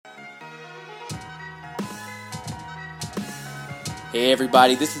Hey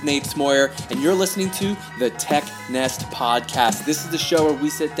everybody, this is Nate Smoyer, and you're listening to the Tech Nest Podcast. This is the show where we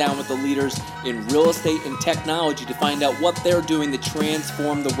sit down with the leaders in real estate and technology to find out what they're doing to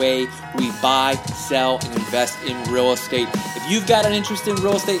transform the way we buy, sell, and invest in real estate. If you've got an interest in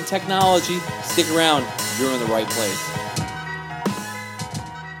real estate and technology, stick around. You're in the right place.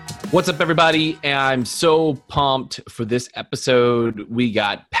 What's up, everybody? I'm so pumped for this episode. We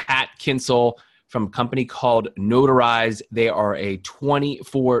got Pat Kinsel from a company called Notarize. They are a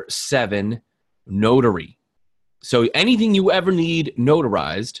 24/7 notary. So anything you ever need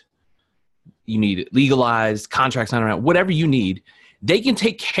notarized, you need it legalized, contracts on around, whatever you need, they can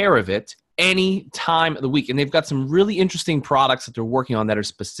take care of it any time of the week. And they've got some really interesting products that they're working on that are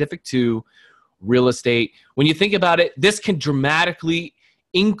specific to real estate. When you think about it, this can dramatically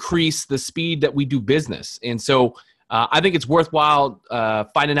increase the speed that we do business. And so I think it's worthwhile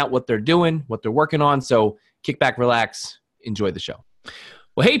finding out what they're doing, what they're working on. So kick back, relax, enjoy the show.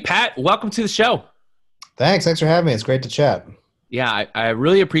 Well, hey, Pat, welcome to the show. Thanks for having me. It's great to chat. Yeah, I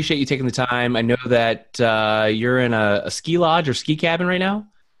really appreciate you taking the time. I know that you're in a ski lodge or ski cabin right now.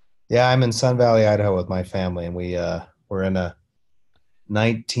 Yeah, I'm in Sun Valley, Idaho with my family, and we're in a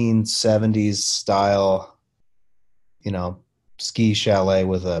 1970s style, ski chalet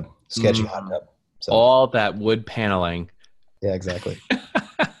with a sketchy hot tub. So. All that wood paneling. Yeah, exactly.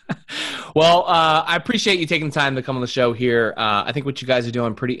 Well, I appreciate you taking the time to come on the show here. I think what you guys are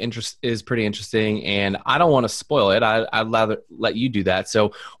doing is pretty interesting, and I don't want to spoil it. I'd rather let you do that.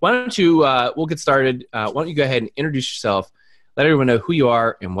 So why don't you, we'll get started. Why don't you go ahead and introduce yourself, let everyone know who you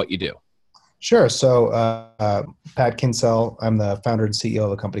are and what you do. Sure. So Pat Kinsel, I'm the founder and CEO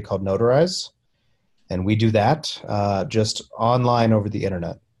of a company called Notarize, and we do that just online over the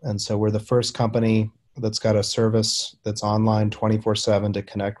internet. And so we're the first company that's got a service that's online 24/7 to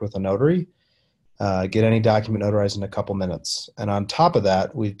connect with a notary, get any document notarized in a couple minutes. And on top of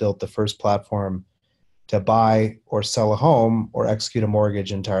that, we've built the first platform to buy or sell a home or execute a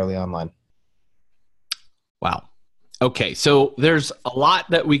mortgage entirely online. Wow. Okay. So there's a lot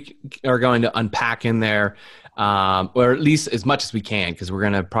that we are going to unpack in there, or at least as much as we can, because we're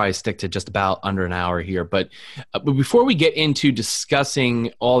going to probably stick to just about under an hour here. But before we get into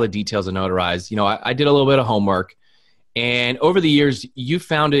discussing all the details of Notarize, I did a little bit of homework, and over the years, you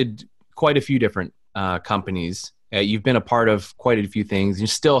founded quite a few different companies. You've been a part of quite a few things. You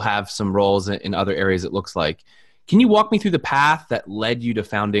still have some roles in other areas, it looks like. Can you walk me through the path that led you to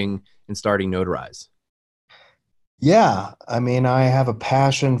founding and starting Notarize? Yeah, I mean, I have a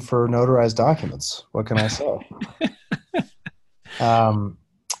passion for notarized documents. What can I say? I'm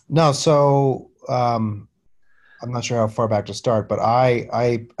not sure how far back to start, but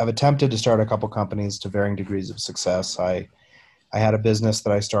I've attempted to start a couple companies to varying degrees of success. I had a business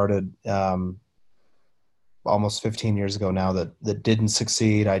that I started almost 15 years ago now that didn't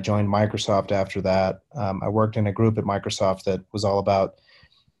succeed. I joined Microsoft after that. I worked in a group at Microsoft that was all about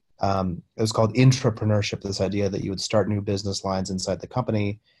it was called intrapreneurship, this idea that you would start new business lines inside the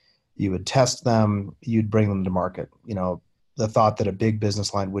company, you would test them, you'd bring them to market. The thought that a big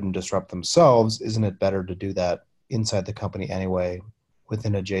business line wouldn't disrupt themselves, isn't it better to do that inside the company anyway with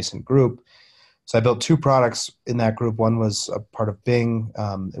an adjacent group? So I built two products in that group. One was a part of Bing.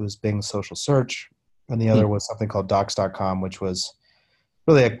 It was Bing Social Search. And the other was something called Docs.com, which was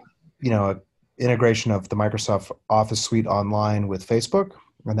really a integration of the Microsoft Office suite online with Facebook.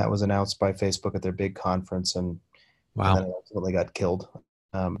 And that was announced by Facebook at their big conference, and then it ultimately got killed.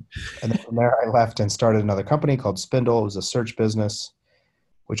 And then from there, I left and started another company called Spindle. It was a search business,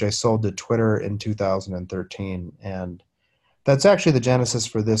 which I sold to Twitter in 2013. And that's actually the genesis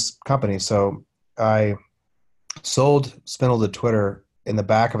for this company. So I sold Spindle to Twitter in the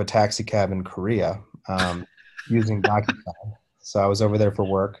back of a taxi cab in Korea using DocuSign. So I was over there for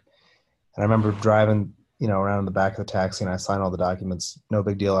work. And I remember driving around in the back of the taxi, and I signed all the documents. No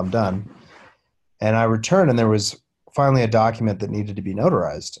big deal, I'm done. And I returned, and there was finally a document that needed to be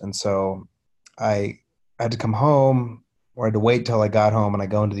notarized. And so I had to come home, or I had to wait till I got home, and I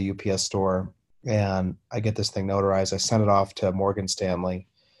go into the UPS store, and I get this thing notarized. I send it off to Morgan Stanley.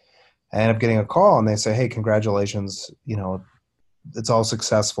 I end up getting a call, and they say, hey, congratulations, it's all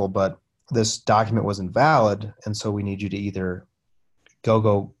successful, but this document was invalid, and so we need you to either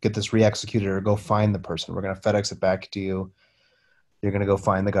go get this re-executed or go find the person. We're going to FedEx it back to you. You're going to go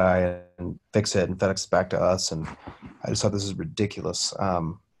find the guy and fix it and FedEx it back to us. And I just thought this is ridiculous.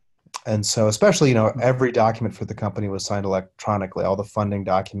 And so especially, every document for the company was signed electronically, all the funding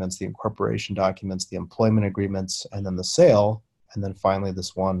documents, the incorporation documents, the employment agreements, and then the sale. And then finally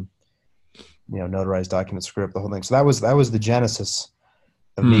this one, notarized document script, the whole thing. So that was the genesis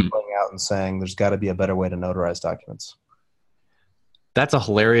of me going out and saying, there's got to be a better way to notarize documents. That's a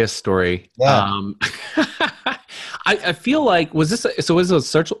hilarious story. Yeah. I feel like, was this a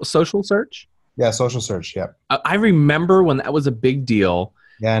social search? Yeah. Social search. Yeah. I remember when that was a big deal,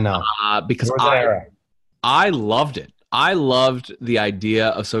 Yeah. I know. because There was an era. I loved it. I loved the idea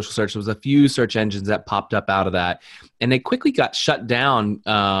of social search. There was a few search engines that popped up out of that, and they quickly got shut down.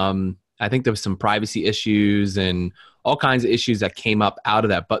 I think there was some privacy issues and all kinds of issues that came up out of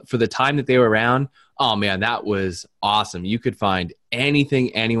that. But for the time that they were around, oh man, that was awesome. You could find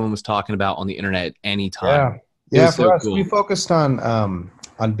anything anyone was talking about on the internet at any time. Yeah. It Yeah. was For so us, we cool. focused on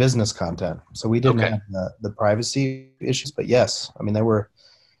business content, so we didn't Okay. have the privacy issues. But yes, I mean they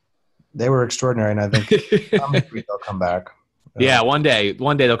were extraordinary, and I think someday they'll come back. Yeah, one day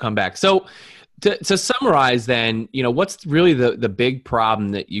they'll come back. So to summarize then, what's really the big problem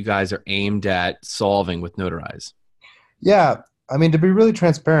that you guys are aimed at solving with Notarize? Yeah, I mean, to be really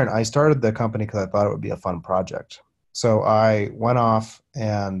transparent, I started the company because I thought it would be a fun project. So I went off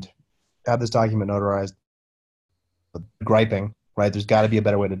and had this document notarized, griping, right? There's got to be a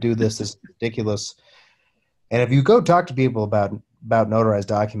better way to do this. This is ridiculous. And if you go talk to people about notarized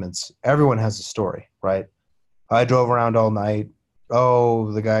documents, everyone has a story, right? I drove around all night.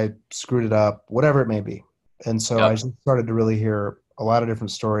 Oh, the guy screwed it up, whatever it may be. And so I Yep. just started to really hear a lot of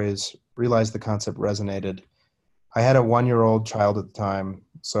different stories, realized the concept resonated. I had a 1-year-old child at the time,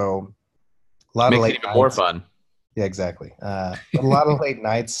 so a lot of Makes it late even more nights. fun. Yeah, exactly. But a lot of late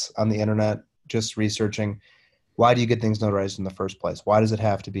nights on the internet, just researching why do you get things notarized in the first place? Why does it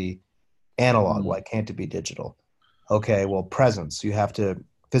have to be analog? Mm. Why can't it be digital? Okay, well, presence. You have to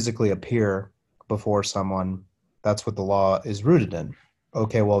physically appear before someone. That's what the law is rooted in.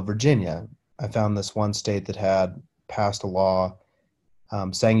 Okay, well, Virginia, I found this one state that had passed a law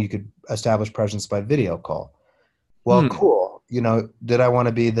saying you could establish presence by video call. Well, Hmm. cool. Did I want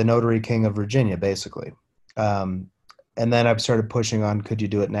to be the notary king of Virginia, basically? Um, and then I started pushing on, could you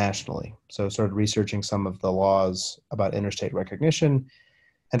do it nationally? So I started researching some of the laws about interstate recognition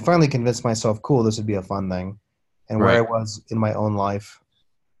and finally convinced myself, cool, this would be a fun thing. And where I Right. was in my own life,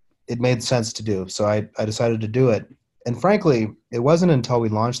 it made sense to do. So I decided to do it. And frankly, it wasn't until we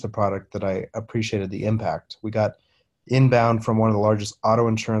launched the product that I appreciated the impact. We got inbound from one of the largest auto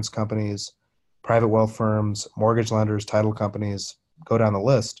insurance companies, private wealth firms, mortgage lenders, title companies, go down the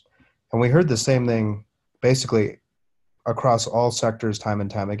list. And we heard the same thing basically across all sectors time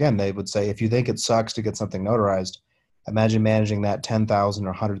and time again. They would say, if you think it sucks to get something notarized, imagine managing that 10,000 or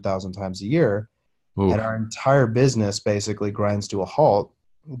 100,000 times a year. And Oof. our entire business basically grinds to a halt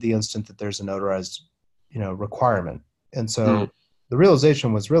the instant that there's a notarized, requirement. And Hmm. so the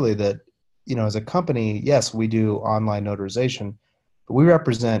realization was really that, as a company, yes, we do online notarization, but we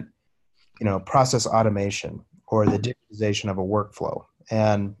represent, process automation or the digitization of a workflow.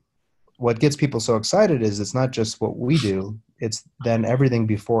 And what gets people so excited is it's not just what we do, it's then everything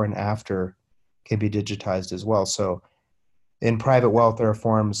before and after can be digitized as well. So in private wealth, there are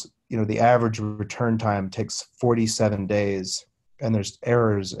forms, the average return time takes 47 days, and there's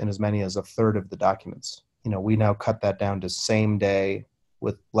errors in as many as a third of the documents. We now cut that down to same day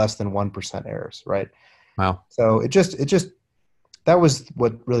with less than 1% errors, right? Wow. So it just that was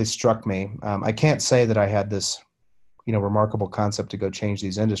what really struck me. I can't say that I had this, remarkable concept to go change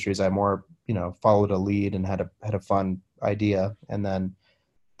these industries. I more, followed a lead and had a fun idea, and then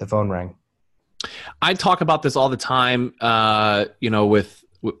the phone rang. I talk about this all the time,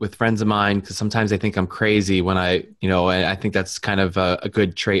 with friends of mine, because sometimes they think I'm crazy when I think that's kind of a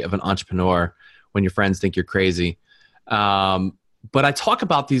good trait of an entrepreneur when your friends think you're crazy. But I talk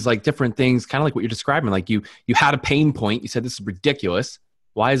about these like different things, kind of like what you're describing. Like you had a pain point. You said this is ridiculous.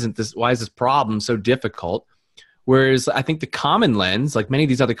 Why is this problem so difficult? Whereas I think the common lens, like many of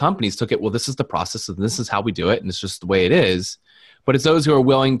these other companies, took it, well, this is the process and this is how we do it, and it's just the way it is. But it's those who are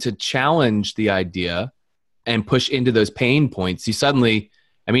willing to challenge the idea and push into those pain points. You suddenly,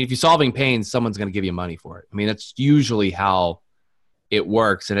 I mean, if you're solving pain, someone's going to give you money for it. I mean, that's usually how it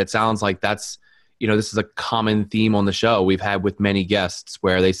works. And it sounds like this is a common theme on the show we've had with many guests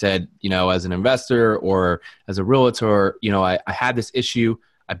where they said, as an investor or as a realtor, I had this issue.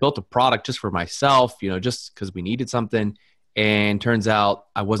 I built a product just for myself, just because we needed something. And turns out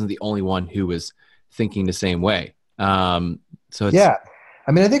I wasn't the only one who was thinking the same way. So it's, Yeah.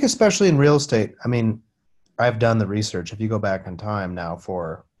 I mean, I think especially in real estate, I mean, I've done the research. If you go back in time now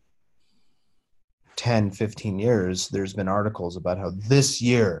for 10, 15 years, there's been articles about how this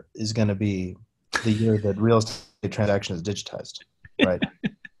year is going to be the year that real estate transaction is digitized, right?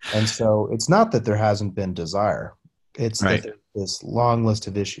 And so it's not that there hasn't been desire. It's that right. there's this long list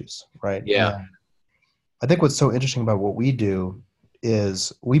of issues, right? Yeah. And I think what's so interesting about what we do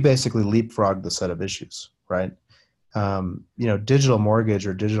is we basically leapfrog the set of issues, right? digital mortgage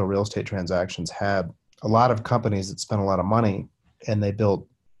or digital real estate transactions had a lot of companies that spent a lot of money, and they built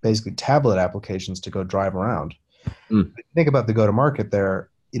basically tablet applications to go drive around. Mm. Think about the go-to-market there.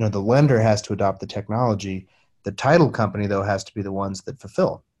 The lender has to adopt the technology. The title company, though, has to be the ones that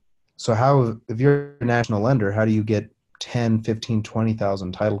fulfill. So if you're a national lender, how do you get 10, 15,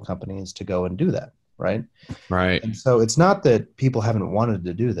 20,000 title companies to go and do that, right? Right. And so it's not that people haven't wanted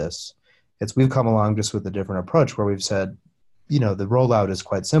to do this. It's we've come along just with a different approach where we've said, the rollout is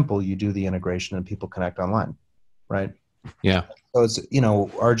quite simple. You do the integration and people connect online, right? Yeah. So it's,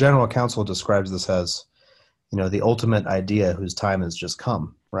 our general counsel describes this as, the ultimate idea whose time has just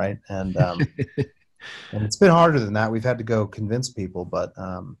come, right? And and it's been harder than that. We've had to go convince people, but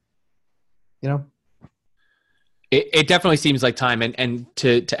It definitely seems like time. And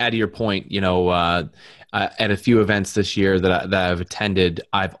to add to your point, at a few events this year that I've attended,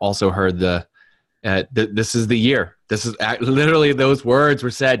 I've also heard this is the year. This is literally those words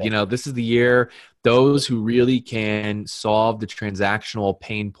were said. This is the year. Those who really can solve the transactional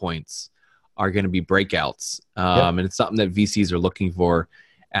pain points are going to be breakouts, and it's something that VCs are looking for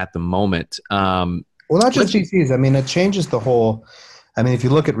at the moment. Well, not just VCs. I mean, it changes the whole. I mean, if you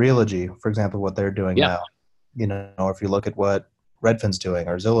look at Realogy, for example, what they're doing now, or if you look at what Redfin's doing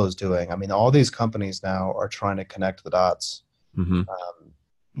or Zillow's doing, I mean, all these companies now are trying to connect the dots.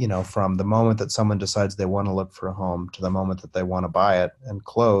 Mm-hmm. From the moment that someone decides they want to look for a home to the moment that they want to buy it and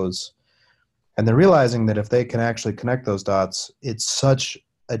close. And they're realizing that if they can actually connect those dots, it's such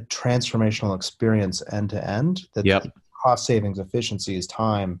a transformational experience end to end that the cost savings, efficiencies,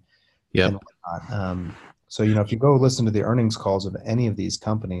 time, and whatnot. So, if you go listen to the earnings calls of any of these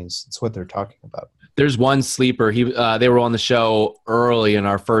companies, it's what they're talking about. There's one sleeper. They were on the show early in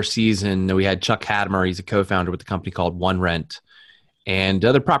our first season. We had Chuck Hadmer. He's a co-founder with a company called OneRent and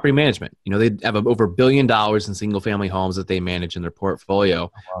other property management. They have over $1 billion in single family homes that they manage in their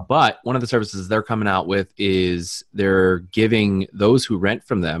portfolio. Oh, wow. But one of the services they're coming out with is they're giving those who rent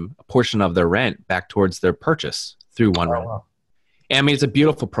from them a portion of their rent back towards their purchase through OneRent. Oh, wow. And I mean, it's a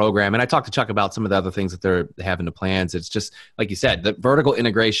beautiful program. And I talked to Chuck about some of the other things that they have in the plans. It's just, like you said, the vertical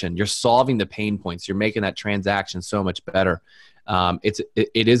integration, you're solving the pain points. You're making that transaction so much better.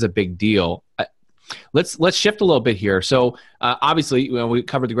 It is a big deal. Let's shift a little bit here. So obviously, we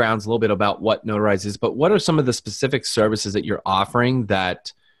covered the grounds a little bit about what Notarize is, but what are some of the specific services that you're offering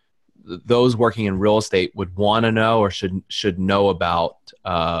that those working in real estate would want to know or should know about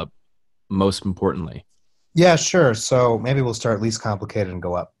most importantly? Yeah, sure. So maybe we'll start least complicated and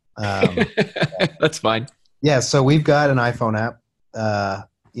go up. That's fine. Yeah, so we've got an iPhone app,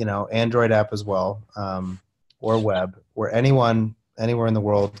 Android app as well, or web, where anyone anywhere in the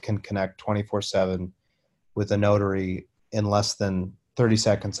world can connect 24/7 with a notary in less than 30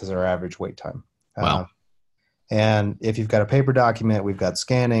 seconds as our average wait time. Wow. And if you've got a paper document, we've got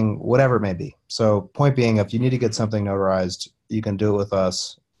scanning, whatever it may be. So point being, if you need to get something notarized, you can do it with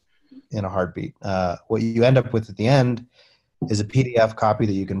us in a heartbeat. What you end up with at the end is a PDF copy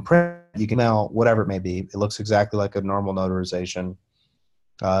that you can print, you can mail, whatever it may be. It looks exactly like a normal notarization.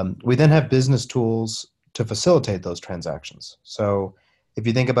 We then have business tools to facilitate those transactions. So if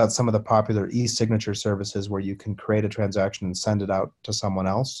you think about some of the popular e-signature services where you can create a transaction and send it out to someone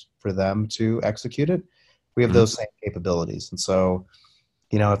else for them to execute it, we have those same capabilities. And so,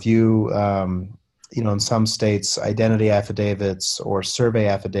 if you, in some states, identity affidavits or survey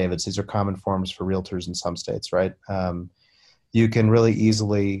affidavits, these are common forms for realtors in some states, right? You can really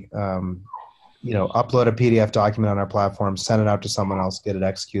easily, upload a PDF document on our platform, send it out to someone else, get it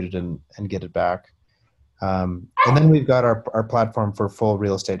executed and get it back. And then we've got our platform for full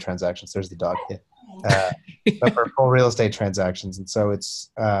real estate transactions. There's the dog. But for full real estate transactions. And so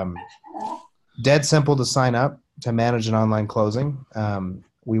it's dead simple to sign up to manage an online closing.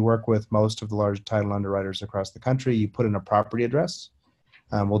 We work with most of the large title underwriters across the country. You put in a property address.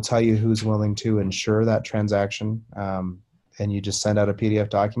 We'll tell you who's willing to insure that transaction. And you just send out a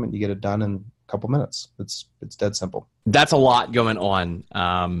PDF document. You get it done in a couple minutes. It's dead simple. That's a lot going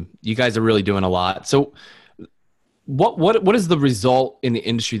on. You guys are really doing a lot. So what is the result in the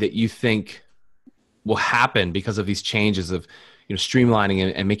industry that you think will happen because of these changes of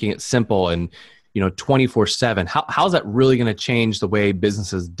streamlining and making it simple and 24/7? How's that really going to change the way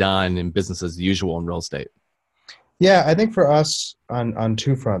business is done and business as usual in real estate? Yeah, I think for us on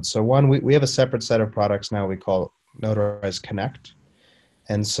two fronts. So one, we have a separate set of products now we call Notarize Connect.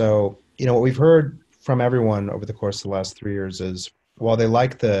 And so, what we've heard from everyone over the course of the last 3 years is while they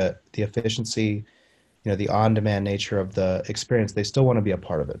like the efficiency, the on-demand nature of the experience, they still want to be a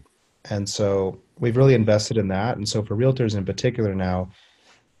part of it. And so we've really invested in that. And so for realtors in particular now,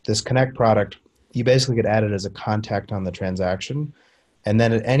 this Connect product you basically get added as a contact on the transaction. And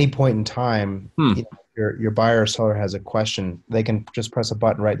then at any point in time, Hmm. Your buyer or seller has a question, they can just press a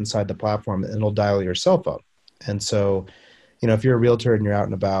button right inside the platform and it'll dial your cell phone. And so, if you're a realtor and you're out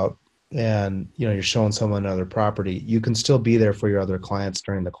and about and, you're showing someone another property, you can still be there for your other clients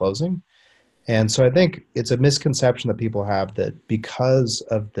during the closing. And so I think it's a misconception that people have that because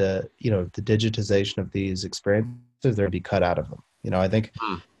of the digitization of these experiences, they're going to be cut out of them. I think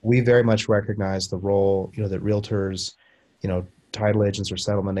Hmm. we very much recognize the role, that realtors, title agents or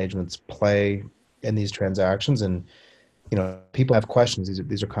settlement agents play in these transactions. And, people have questions.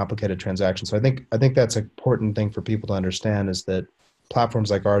 These are complicated transactions. So I think that's an important thing for people to understand is that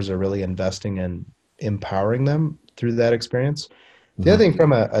platforms like ours are really investing in empowering them through that experience. The other Mhm. thing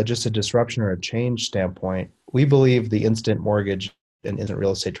from just a disruption or a change standpoint, we believe the instant mortgage and instant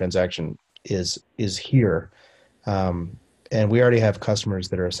real estate transaction is here, um, and we already have customers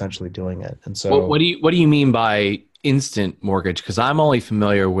that are essentially doing it. And What so, do you mean by instant mortgage? Because I'm only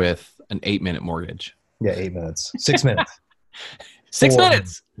familiar with an 8-minute mortgage. yeah, 8 minutes, 6 minutes, Six 4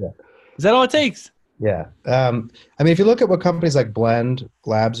 minutes. minutes. Yeah, Is that all it takes? yeah. I mean, if you look at what companies like Blend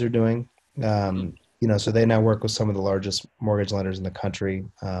Labs are doing, Mhm. so they now work with some of the largest mortgage lenders in the country,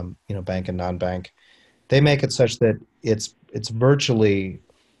 bank and non-bank. They make it such that it's virtually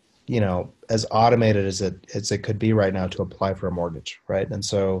as automated as it could be right now to apply for a mortgage, right? And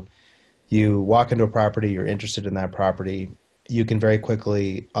so you walk into a property, you're interested in that property, you can very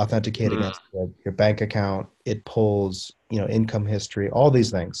quickly authenticate Mm. against your bank account. It pulls income history, all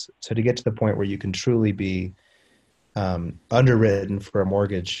these things. So to get to the point where you can truly be underwritten for a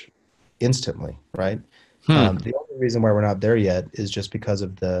mortgage instantly, right? Hmm. The only reason why we're not there yet is just because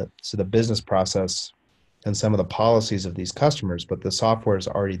of the business process and some of the policies of these customers, but the software is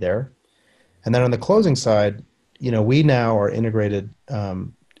already there. And then on the closing side, we now are integrated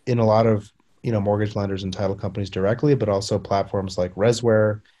in a lot of mortgage lenders and title companies directly, but also platforms like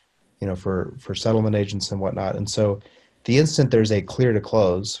Resware, for settlement agents and whatnot. And so, the instant there's a clear to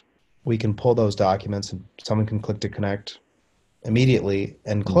close, we can pull those documents and someone can click to connect immediately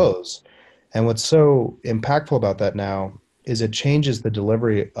and Mm. close. And what's so impactful about that now is it changes the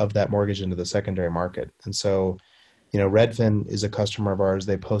delivery of that mortgage into the secondary market. And so, Redfin is a customer of ours.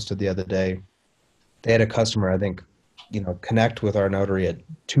 They posted the other day. They had a customer, I think, connect with our notary at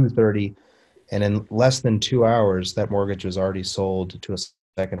 2:30, and in less than 2 hours, that mortgage was already sold to a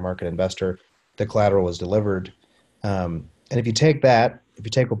second market investor. The collateral was delivered. And if you take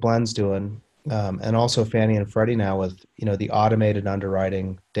what Blend's doing, and also Fannie and Freddie now with the automated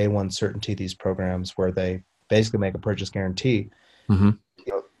underwriting, day one certainty, these programs where they basically make a purchase guarantee. Mhm.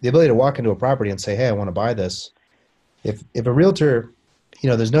 The ability to walk into a property and say, "Hey, I want to buy this." If a realtor,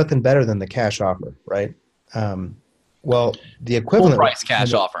 there's nothing better than the cash offer, right? Um, well, the Full equivalent would price be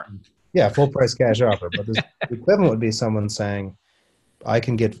cash offer. yeah, full price cash offer. But the equivalent would be someone saying, I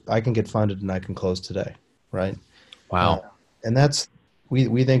can get funded and I can close today, right? Uh, Wow. and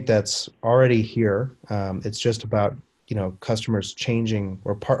we think that's already here. It's just about customers changing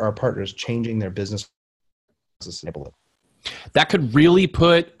or our partners changing their business to enable it. That could really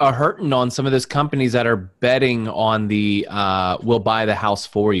put a hurting on some of those companies that are betting on the "we'll buy the house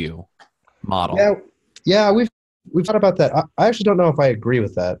for you" model. Yeah, yeah, we've thought about that. I actually don't know if I agree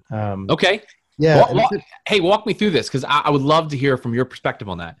with that. Okay. Yeah, Walk, walk, hey, walk me through this because I would love to hear from your perspective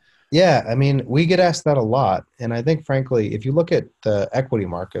on that. yeah. I mean, we get asked that a lot, and I think, frankly, if you look at the equity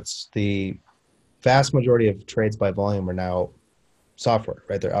markets, the vast majority of trades by volume are now software,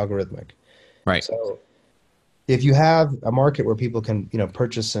 right? They're algorithmic. Right. So if you have a market where people can,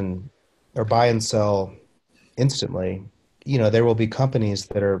 purchase and or buy and sell instantly, there will be companies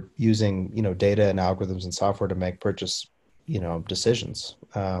that are using, data and algorithms and software to make purchase, decisions.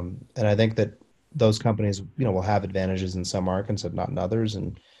 And I think that those companies, will have advantages in some markets and not in others.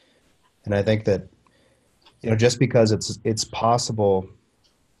 And I think that, just because it's possible,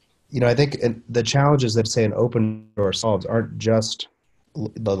 I think the challenges that say an open door solves aren't just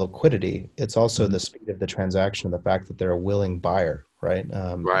the liquidity; it's also Mhm. the speed of the transaction and the fact that they're a willing buyer, right?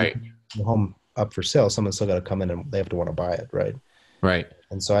 You Right. can have the home up for sale, someone's still got to come in and they have to want to buy it, right? Right.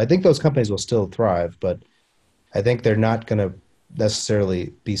 And so I think those companies will still thrive, but I think they're not going to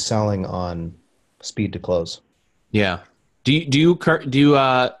necessarily be selling on speed to close. Yeah. Do you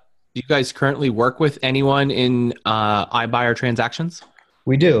guys currently work with anyone in iBuyer transactions?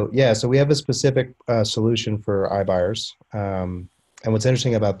 We do, yeah. So we have a specific solution for iBuyers. And what's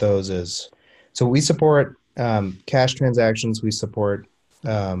interesting about those is, so we support cash transactions, we support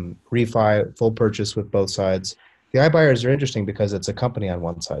refi, full purchase with both sides. The iBuyers are interesting because it's a company on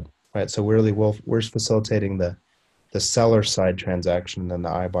one side, right? So we're facilitating the seller side transaction than the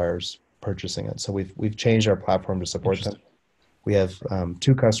iBuyers. purchasing it. So we've changed our platform to support them. We have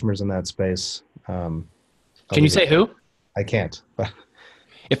 2 customers in that space. Can you say who? I can't.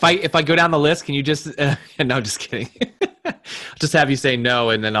 If I go down the list, can you just no, just kidding. Just have you say no,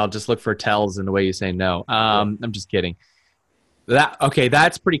 and then I'll just look for tells in the way you say no. I'm just kidding.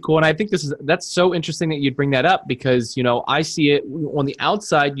 That's pretty cool, and I think that's so interesting that you'd bring that up, because I see it on the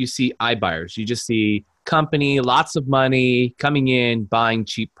outside. You see iBuyers, you just see company, lots of money coming in, buying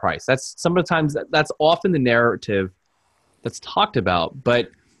cheap price. That's sometimes that's often the narrative that's talked about,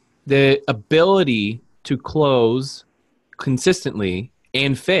 but the ability to close consistently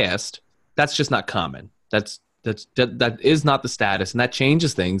and fast, that's just not common. That is not the status, and that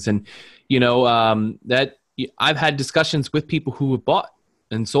changes things. And that I've had discussions with people who have bought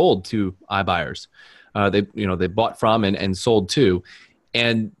and sold to iBuyers. They bought from and sold to,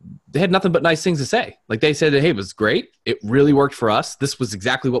 and they had nothing but nice things to say. Like, they said that, hey, it was great. It really worked for us. This was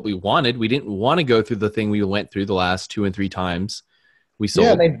exactly what we wanted. We didn't want to go through the thing we went through the last 2 and 3 times we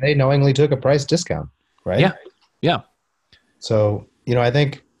sold. Yeah, they knowingly took a price discount, right? Yeah. So, I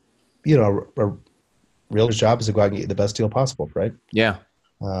think, a realtor's job is to go out and get you the best deal possible, right? Yeah.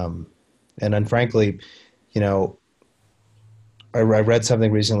 And then frankly, I read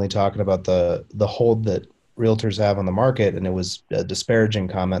something recently talking about the hold that realtors have on the market, and it was a disparaging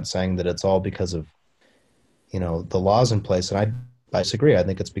comment saying that it's all because of, the laws in place. And I disagree. I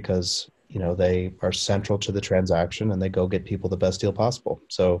think it's because, they are central to the transaction and they go get people the best deal possible.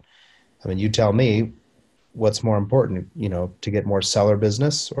 So, you tell me what's more important, to get more seller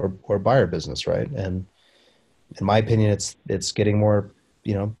business or buyer business, right? And in my opinion, it's getting more,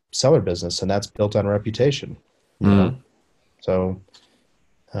 seller business, and that's built on reputation. So,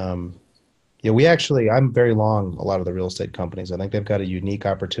 I'm very long a lot of the real estate companies. I think they've got a unique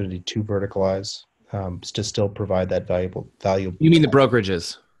opportunity to verticalize, to still provide that value. You mean the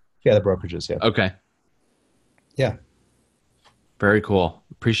brokerages? Yeah, the brokerages. Yeah. Okay. Yeah. Very cool.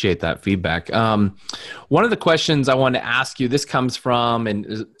 Appreciate that feedback. One of the questions I wanted to ask you, this comes from,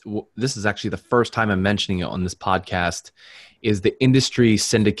 and this is actually the first time I'm mentioning it on this podcast, is the industry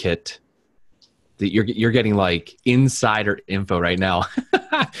syndicate. That you're getting like insider info right now.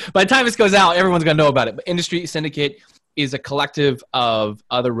 By the time this goes out, everyone's going to know about it. But Industry Syndicate is a collective of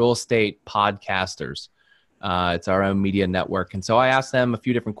other real estate podcasters. It's our own media network. And so I asked them a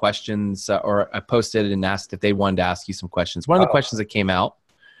few different questions, or I posted and asked if they wanted to ask you some questions. One of the questions that came out,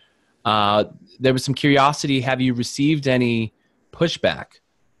 there was some curiosity. Have you received any pushback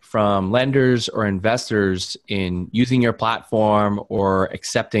from lenders or investors in using your platform or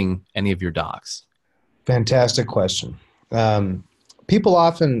accepting any of your docs? Fantastic question. People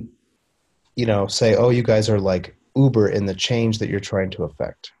often, say, oh, you guys are like Uber in the change that you're trying to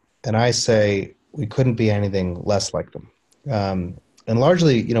affect. And I say we couldn't be anything less like them. And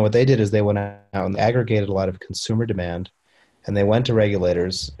largely, what they did is they went out and aggregated a lot of consumer demand, and they went to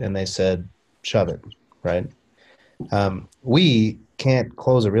regulators and they said, shove it, right? We can't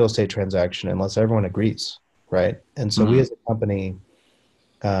close a real estate transaction unless everyone agrees, right? And so we as a company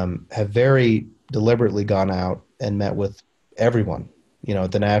have very deliberately gone out and met with everyone,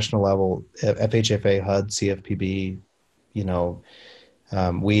 at the national level, FHFA, HUD, CFPB.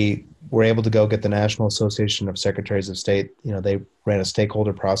 We were able to go get the National Association of Secretaries of State. They ran a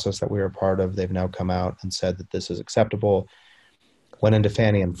stakeholder process that we were a part of. They've now come out and said that this is acceptable. Went into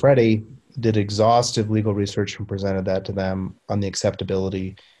Fannie and Freddie, did exhaustive legal research and presented that to them on the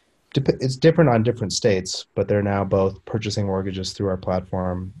acceptability. It's different on different states, but they're now both purchasing mortgages through our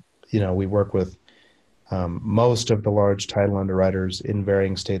platform. We work with most of the large title underwriters in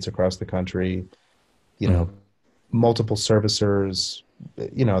varying states across the country, multiple servicers,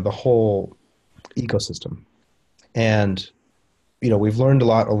 the whole ecosystem. And, we've learned a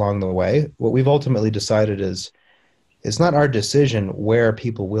lot along the way. What we've ultimately decided is it's not our decision where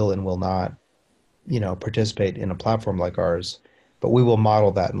people will and will not, participate in a platform like ours, but we will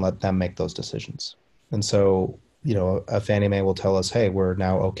model that and let them make those decisions. And so, a Fannie Mae will tell us, hey, we're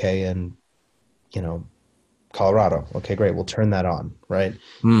now okay in, Colorado. Okay, great. We'll turn that on, right?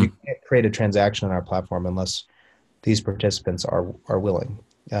 You can't create a transaction on our platform unless these participants are willing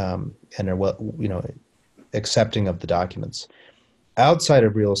and are accepting of the documents. Outside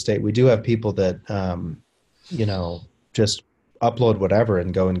of real estate, we do have people that just upload whatever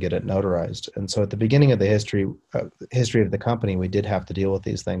and go and get it notarized. And so at the beginning of the history of the company, we did have to deal with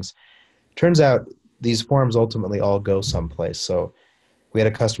these things. Turns out these forms ultimately all go someplace. So we had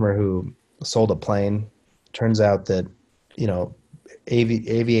a customer who sold a plane. Turns out that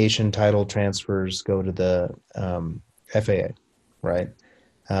aviation title transfers go to the FAA, right?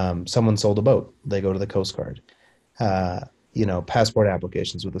 Someone sold a boat. They go to the Coast Guard. passport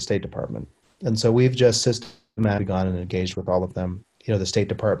applications with the State Department. And so we've just systematically gone and engaged with all of them. The State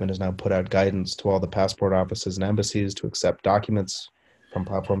Department has now put out guidance to all the passport offices and embassies to accept documents from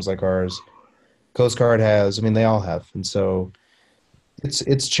platforms like ours. Coast Guard has, they all have. And so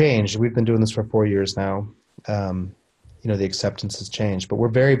it's changed. We've been doing this for 4 years now. The acceptance has changed, but we're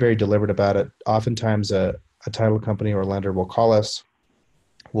very, very deliberate about it. Oftentimes a title company or lender will call us.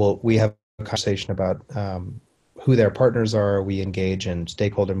 We have a conversation about who their partners are. We engage in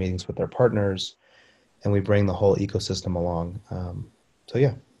stakeholder meetings with their partners, and we bring the whole ecosystem along. So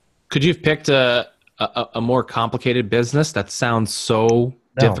yeah. Could you have picked a more complicated business? That sounds so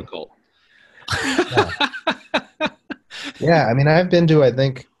difficult. No. Yeah, I've been to, I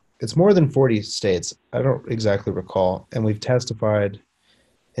think it's more than 40 states. I don't exactly recall. And we've testified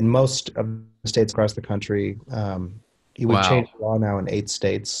in most of the states across the country. We've changed the law now in 8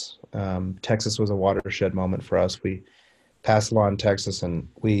 states. Texas was a watershed moment for us. We passed a law in Texas, and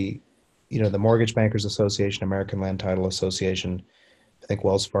the Mortgage Bankers Association, American Land Title Association, I think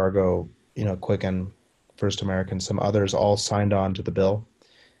Wells Fargo, Quicken, First American, some others all signed on to the bill.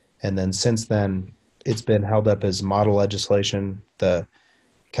 And then since then, it's been held up as model legislation. The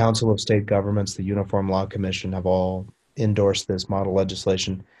Council of State Governments, the Uniform Law Commission have all endorsed this model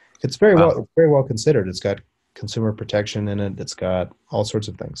legislation. It's very well considered. It's got consumer protection in it. It's got all sorts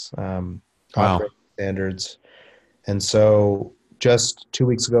of things, operating standards. And so just 2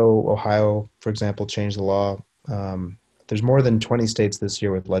 weeks ago, Ohio, for example, changed the law. There's more than 20 states this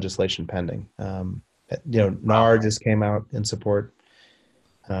year with legislation pending. NAR just came out in support.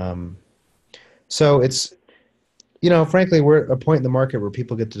 So it's, frankly, we're at a point in the market where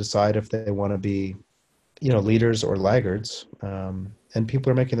people get to decide if they want to be, leaders or laggards. And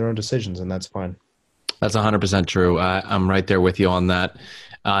people are making their own decisions, and that's fine. That's 100% true. I'm right there with you on that.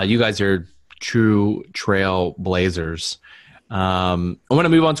 You guys are true trailblazers. I want to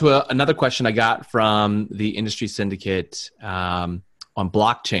move on to another question I got from the Industry Syndicate on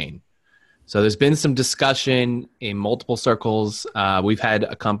blockchain. So there's been some discussion in multiple circles. We've had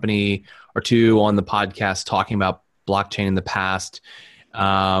a company or two on the podcast talking about blockchain in the past.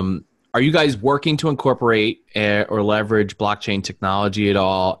 Are you guys working to incorporate or leverage blockchain technology at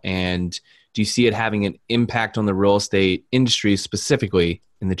all? And do you see it having an impact on the real estate industry, specifically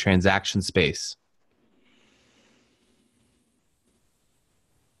in the transaction space?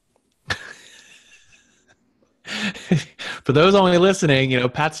 For those only listening,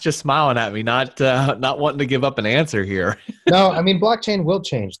 Pat's just smiling at me, not wanting to give up an answer here. No, blockchain will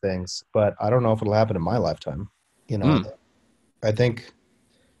change things, but I don't know if it'll happen in my lifetime. I think,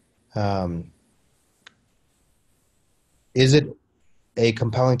 is it a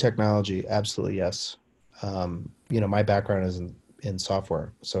compelling technology? Absolutely, yes. My background is in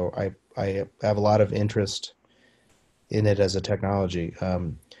software, so I have a lot of interest in it as a technology.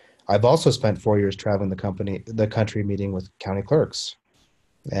 I've also spent 4 years traveling the country, meeting with county clerks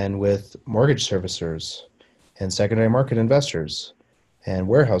and with mortgage servicers and secondary market investors and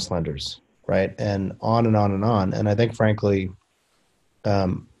warehouse lenders, right? And on and on and on. And I think, frankly,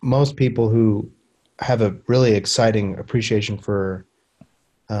 most people who have a really exciting appreciation for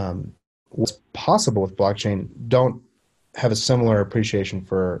what's possible with blockchain don't have a similar appreciation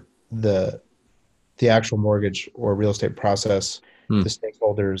for the actual mortgage or real estate process, the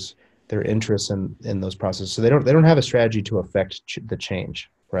stakeholders, their interests in those processes. So they don't have a strategy to affect the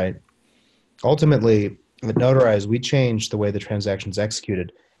change, right? Ultimately, at Notarize, we change the way the transaction's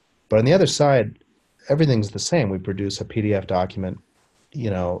executed. But on the other side, everything's the same. We produce a PDF document.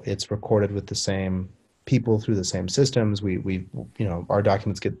 It's recorded with the same people through the same systems. Our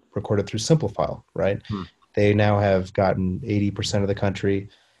documents get recorded through Simplifile, right? They now have gotten 80% of the country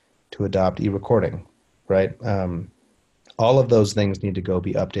to adopt e-recording, right? All of those things need to go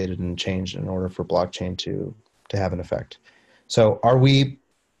be updated and changed in order for blockchain to have an effect. So are we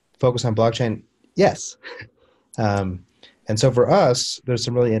focused on blockchain? Yes. And so for us, there's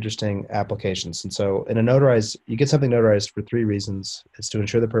some really interesting applications. And so in a Notarize, you get something notarized for 3 reasons. It's to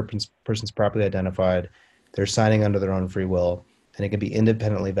ensure the person's properly identified, they're signing under their own free will, and it can be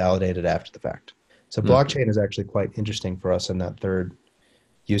independently validated after the fact. So blockchain is actually quite interesting for us in that third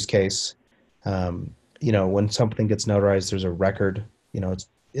use case. When something gets notarized, there's a record. It's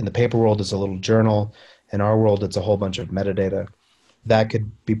in the paper world, it's a little journal. In our world, it's a whole bunch of metadata that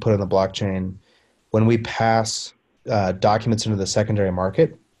could be put on the blockchain. When we pass documents into the secondary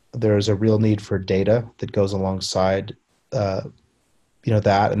market, there's a real need for data that goes alongside that.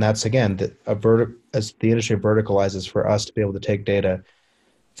 And that's, again, as the industry verticalizes, for us to be able to take data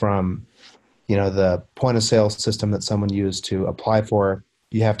from the point of sale system that someone used to apply for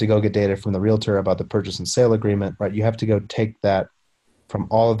You have to go get data from the realtor about the purchase and sale agreement, right? You have to go take that from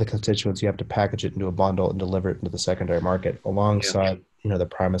all of the constituents. You have to package it into a bundle and deliver it into the secondary market Yeah. alongside, the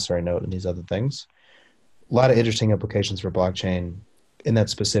promissory note and these other things. A lot of interesting implications for blockchain in that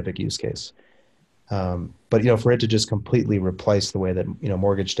specific use case. But for it to just completely replace the way that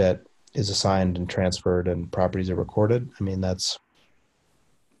mortgage debt is assigned and transferred and properties are recorded, I mean I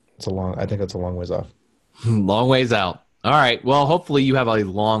think that's a long ways off. Long ways out. All right. Well, hopefully you have a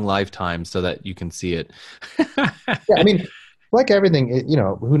long lifetime so that you can see it. Yeah, I mean, like everything,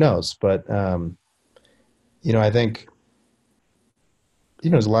 who knows? But I think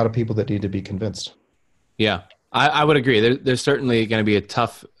there's a lot of people that need to be convinced. Yeah, I would agree. There's certainly going to be a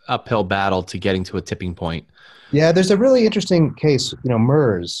tough uphill battle to getting to a tipping point. Yeah, there's a really interesting case,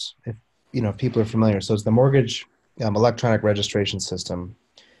 MERS, if people are familiar. So it's the mortgage electronic registration system,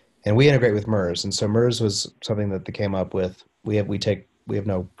 and we integrate with MERS. And so MERS was something that they came up with. We have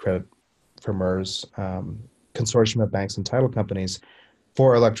no credit for MERS, consortium of banks and title companies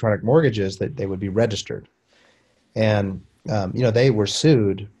for electronic mortgages that they would be registered. And they were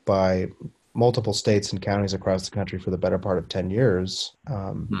sued by multiple states and counties across the country for the better part of 10 years,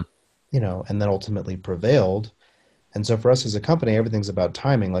 and then ultimately prevailed. And so for us as a company, everything's about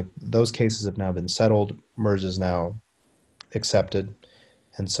timing. Like those cases have now been settled. MERS is now accepted.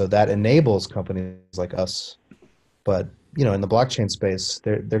 And so that enables companies like us. But, in the blockchain space,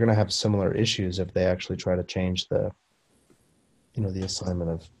 they're going to have similar issues if they actually try to change the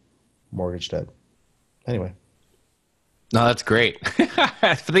assignment of mortgage debt. Anyway. No, that's great.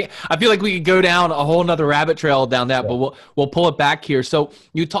 I feel like we could go down a whole nother rabbit trail down that, but we'll pull it back here. So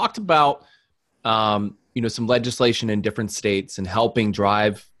you talked about, some legislation in different states and helping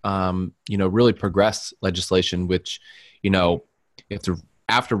drive, really progress legislation, which, it's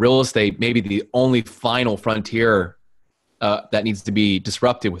after real estate, maybe the only final frontier that needs to be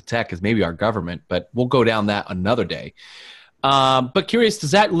disrupted with tech is maybe our government, but we'll go down that another day. But curious,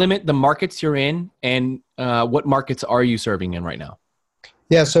 does that limit the markets you're in, and what markets are you serving in right now?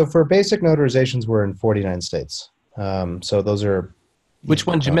 Yeah, so for basic notarizations, we're in 49 states. So those are... Which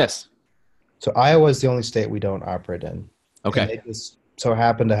ones you miss? So Iowa is the only state we don't operate in. Okay. And they just so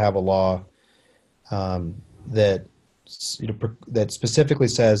happen to have a law that specifically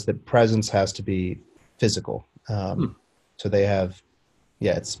says that presence has to be physical. So they have,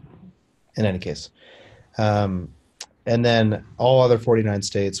 it's in any case. And then all other 49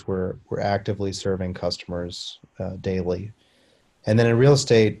 states we're actively serving customers daily. And then in real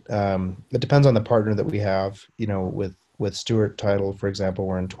estate, it depends on the partner that we have. With Stewart Title, for example,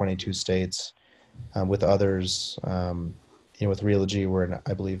 we're in 22 states. With others, with Realogy, we're in,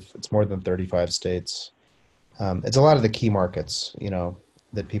 I believe it's more than 35 states. It's a lot of the key markets,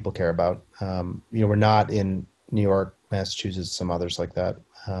 that people care about. We're not in New York, Massachusetts, some others like that.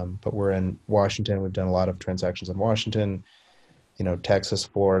 But we're in Washington. We've done a lot of transactions in Washington, Texas,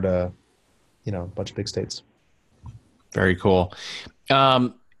 Florida, a bunch of big states. Very cool.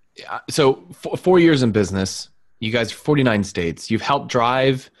 So 4 years in business, you guys are 49 states. You've helped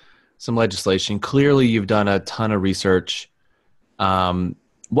drive some legislation. Clearly, you've done a ton of research. What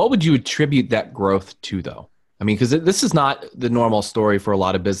would you attribute that growth to, though? I mean, because this is not the normal story for a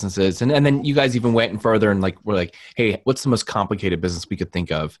lot of businesses. And then you guys even went further and were like, hey, what's the most complicated business we could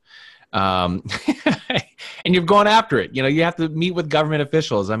think of? And you've gone after it. You have to meet with government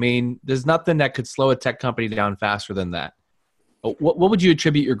officials. I mean, there's nothing that could slow a tech company down faster than that. What would you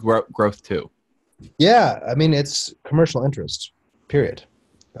attribute your growth to? Yeah, I mean, it's commercial interest, period.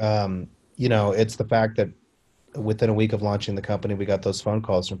 It's the fact that within a week of launching the company, we got those phone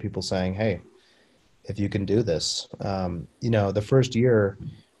calls from people saying, hey, if you can do this. The first year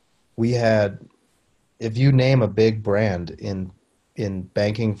we had, if you name a big brand in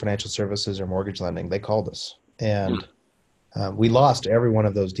banking, financial services, or mortgage lending, they called us. And we lost every one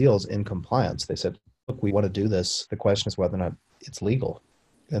of those deals in compliance. They said, look, we want to do this. The question is whether or not it's legal.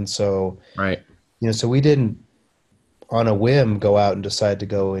 And so, right. So we didn't on a whim go out and decide to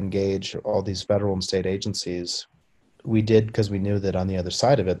go engage all these federal and state agencies. We did because we knew that on the other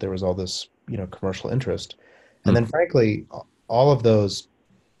side of it, there was all this, commercial interest. And then frankly, all of those,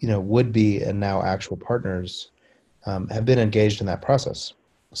 would be and now actual partners have been engaged in that process.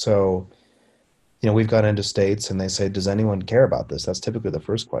 So, we've gone into states and they say, does anyone care about this? That's typically the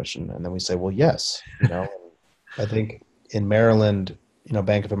first question. And then we say, well, yes. I think in Maryland,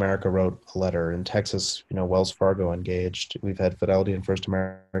 Bank of America wrote a letter. In Texas, Wells Fargo engaged. We've had Fidelity and First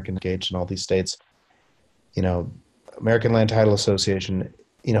American engaged in all these states. American Land Title Association,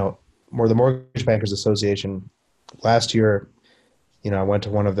 more the Mortgage Bankers Association. Last year, I went to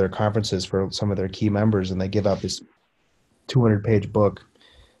one of their conferences for some of their key members, and they give out this 200-page book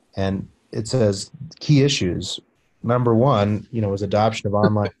And it says key issues. Number one, was adoption of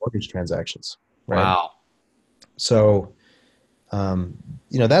online mortgage transactions, right? Wow. So,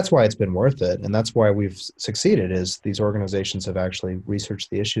 that's why it's been worth it. And that's why we've succeeded is these organizations have actually researched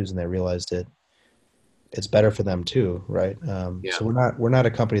the issues and they realized it's better for them too, right? Yeah. So we're not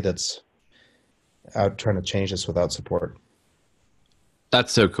a company that's out trying to change this without support.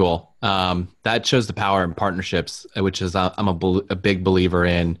 That's so cool. That shows the power in partnerships, which is I'm a big believer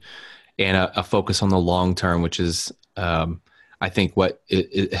in, and a focus on the long term, which is I think what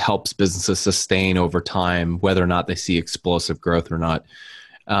it helps businesses sustain over time, whether or not they see explosive growth or not.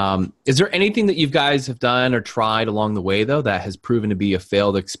 Is there anything that you guys have done or tried along the way though that has proven to be a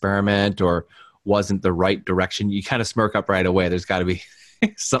failed experiment or wasn't the right direction? You kind of smirk up right away. There's got to be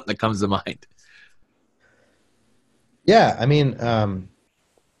something that comes to mind. Yeah, I mean,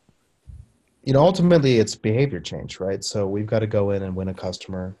 ultimately it's behavior change, right? So we've got to go in and win a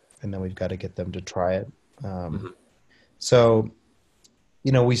customer, and then we've got to get them to try it. So,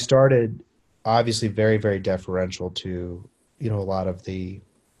 we started obviously very, very deferential to, a lot of the,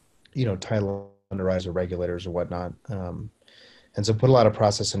 title underwriters or regulators or whatnot. And so put a lot of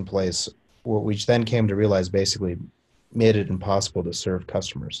process in place, which then came to realize basically made it impossible to serve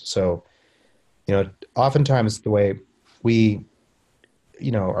customers. So, oftentimes the way we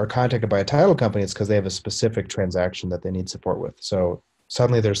are contacted by a title company, it's because they have a specific transaction that they need support with. So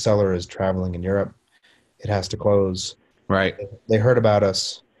suddenly their seller is traveling in Europe. It has to close. Right. They heard about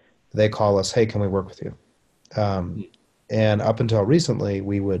us. They call us, hey, can we work with you? And up until recently,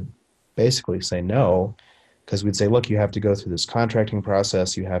 we would basically say no, because we'd say, look, you have to go through this contracting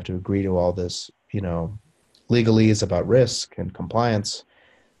process. You have to agree to all this, legalese about risk and compliance.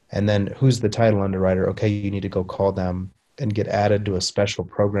 And then who's the title underwriter? Okay, you need to go call them and get added to a special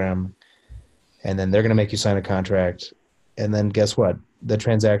program. And then they're going to make you sign a contract. And then guess what? The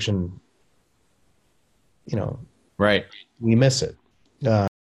transaction, Right. we miss it.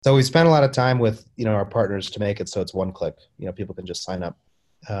 So we spent a lot of time with, our partners to make it so it's one click. People can just sign up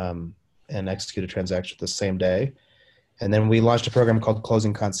and execute a transaction the same day. And then we launched a program called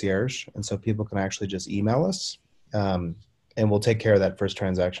Closing Concierge. And so people can actually just email us and we'll take care of that first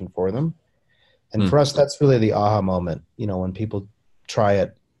transaction for them. And for us, that's really the aha moment, when people try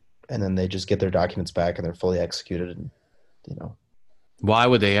it and then they just get their documents back and they're fully executed. And, Why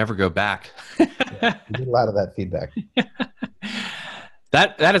would they ever go back? Yeah, we get a lot of that feedback.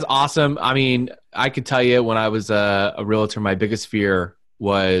 That is awesome. I mean, I could tell you when I was a realtor, my biggest fear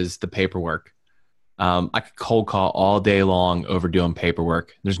was the paperwork. I could cold call all day long over doing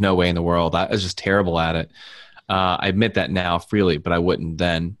paperwork. There's no way in the world. I was just terrible at it. I admit that now freely, but I wouldn't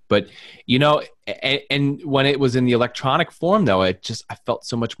then. But, and when it was in the electronic form, though, I felt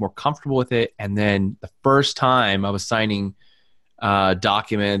so much more comfortable with it. And then the first time I was signing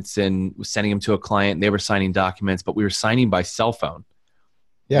documents and was sending them to a client, they were signing documents, but we were signing by cell phone.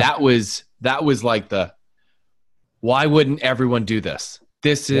 Yeah. That was like why wouldn't everyone do this?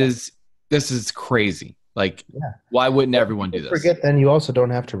 This is crazy. Like, why wouldn't everyone do this? Forget, then you also don't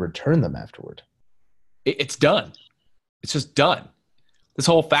have to return them afterward. It's done. It's just done. This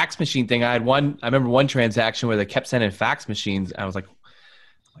whole fax machine thing. I remember one transaction where they kept sending fax machines. I was like, oh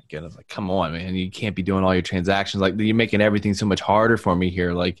my goodness, like, come on, man. You can't be doing all your transactions. Like, you're making everything so much harder for me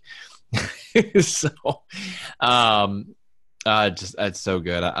here. Like, so, just, it's so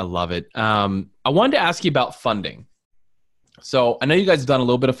good. I love it. I wanted to ask you about funding. So I know you guys have done a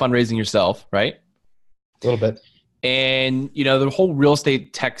little bit of fundraising yourself, right? A little bit. And, the whole real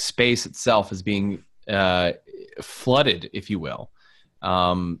estate tech space itself is being flooded, if you will.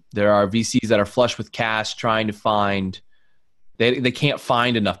 There are VCs that are flush with cash trying to find, they can't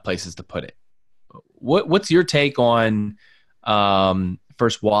find enough places to put it. What's your take on,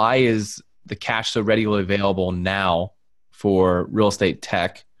 first, why is the cash so readily available now for real estate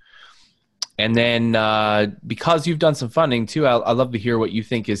tech? And then because you've done some funding too, I'd love to hear what you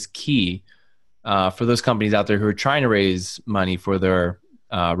think is key for those companies out there who are trying to raise money for their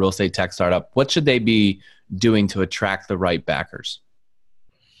real estate tech startup. What should they be doing to attract the right backers?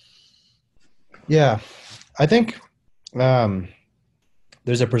 Yeah, I think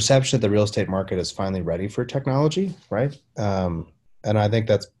there's a perception that the real estate market is finally ready for technology, right? And I think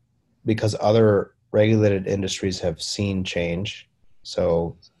that's because other regulated industries have seen change.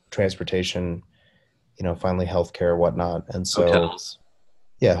 So transportation, finally healthcare, whatnot. And so hotels.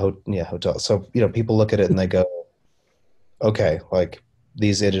 Hotels. So, people look at it and they go, okay, like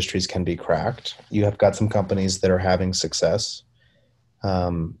these industries can be cracked. You have got some companies that are having success.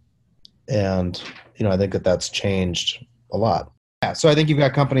 And, I think that's changed a lot. Yeah. So I think you've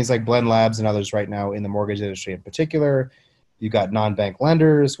got companies like Blend Labs and others right now in the mortgage industry in particular, You've got non-bank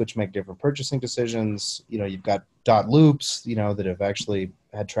lenders, which make different purchasing decisions. You've got dot loops, that have actually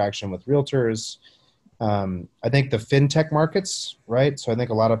had traction with realtors. I think the fintech markets, right? So I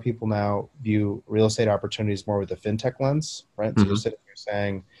think a lot of people now view real estate opportunities more with a fintech lens, right? So you're sitting here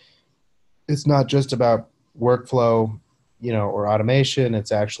saying it's not just about workflow, or automation.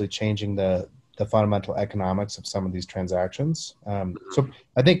 It's actually changing the fundamental economics of some of these transactions. So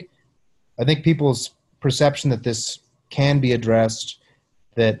I think people's perception that this can be addressed,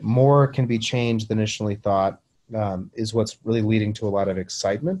 that more can be changed than initially thought, is what's really leading to a lot of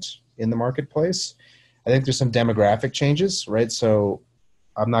excitement in the marketplace. I think there's some demographic changes, right? So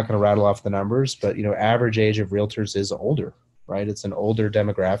I'm not going to rattle off the numbers, but average age of realtors is older, right? It's an older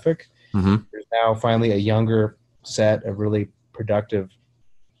demographic. There's now finally a younger set of really productive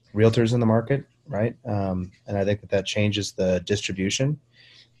realtors in the market, right? And I think that changes the distribution.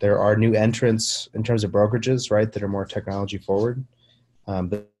 There are new entrants in terms of brokerages, right, that are more technology forward.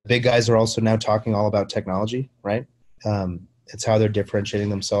 The big guys are also now talking all about technology, right? It's how they're differentiating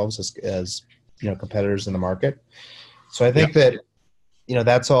themselves as competitors in the market. So I think that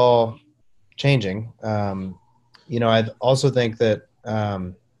that's all changing. I also think that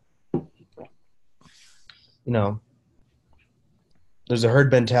there's a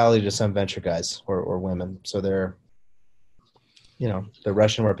herd mentality to some venture guys or women, so they're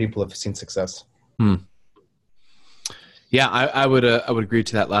rushing where people have seen success. Yeah, I would agree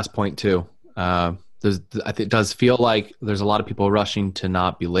to that last point too. I think it does feel like there's a lot of people rushing to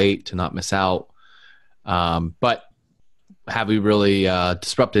not be late, to not miss out. But have we really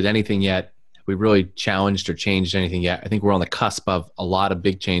disrupted anything yet? Have we really challenged or changed anything yet? I think we're on the cusp of a lot of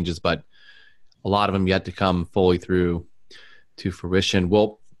big changes, but a lot of them yet to come fully through to fruition.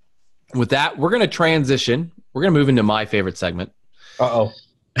 Well, with that, we're going to transition. We're going to move into my favorite segment. Uh-oh.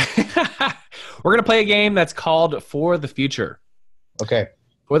 We're going to play a game that's called For the Future. Okay.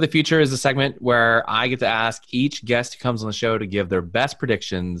 For the Future is a segment where I get to ask each guest who comes on the show to give their best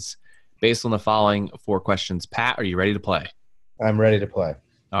predictions based on the following 4 questions. Pat, are you ready to play? I'm ready to play.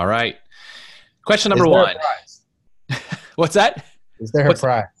 All right. Question number 1. What's that? Is there a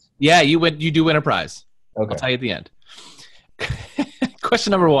prize? Yeah, you do win a prize. Okay. I'll tell you at the end.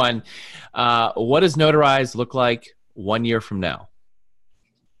 Question number 1. What does Notarize look like 1 year from now?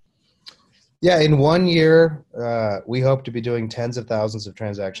 Yeah, in 1 year, we hope to be doing tens of thousands of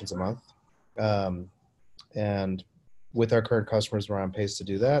transactions a month. And with our current customers, we're on pace to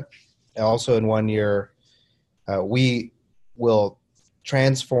do that. Also in 1 year, we will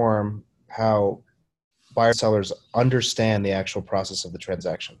transform how buyers and sellers understand the actual process of the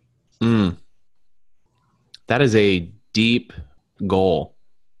transaction. That is a deep goal.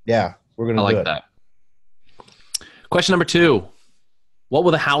 Yeah, we're going to do it. I like that. Question number 2. What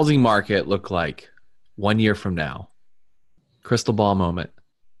will the housing market look like 1 year from now? Crystal ball moment.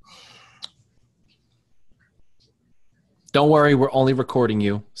 Don't worry, we're only recording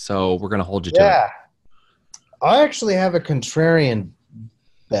you, so we're going to hold you to it. Yeah. I actually have a contrarian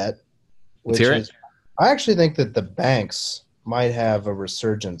bet, which is I actually think that the banks might have a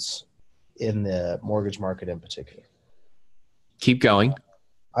resurgence in the mortgage market in particular. Keep going.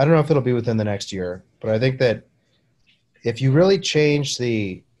 I don't know if it'll be within the next year, but I think that if you really change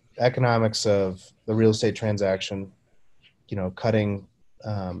the economics of the real estate transaction, cutting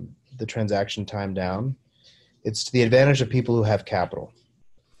the transaction time down, it's to the advantage of people who have capital.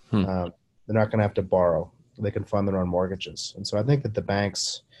 They're not going to have to borrow. They can fund their own mortgages. And so I think that the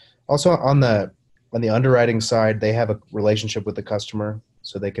banks, also on the underwriting side, they have a relationship with the customer,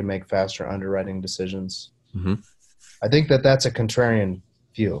 so they can make faster underwriting decisions. I think that that's a contrarian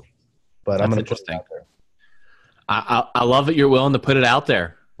view, but I'm going to put it out there. I love that you're willing to put it out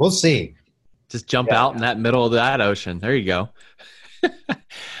there. We'll see. Just jump out in that middle of that ocean. There you go.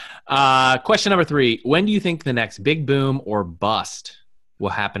 Question number 3. When do you think the next big boom or bust will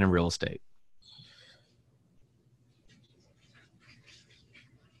happen in real estate?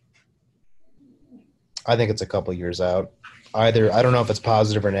 I think it's a couple years out. I don't know if it's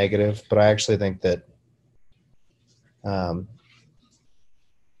positive or negative, but I actually think that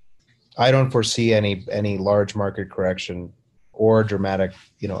I don't foresee any large market correction or dramatic,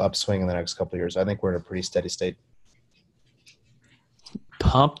 upswing in the next couple of years. I think we're in a pretty steady state.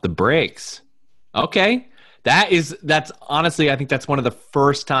 Pump the brakes. Okay. That's honestly, I think that's one of the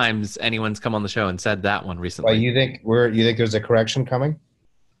first times anyone's come on the show and said that one recently. Well, you think there's a correction coming?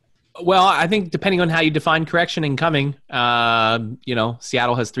 Well, I think depending on how you define correction and coming,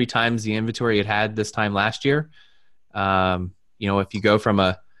 Seattle has 3 times the inventory it had this time last year. If you go from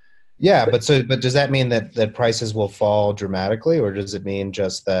but does that mean that prices will fall dramatically, or does it mean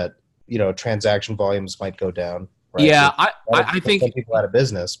just that, transaction volumes might go down? right? Yeah, I Put think some people out of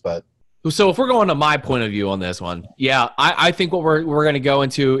business, but so. If we're going to my point of view on this one, yeah, I think what we're going to go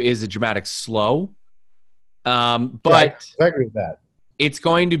into is a dramatic slow. But I agree with that. it's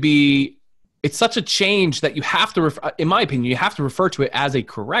going to be it's such a change that you have to in my opinion you have to refer to it as a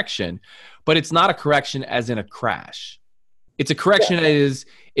correction, but it's not a correction as in a crash. It's a correction that is,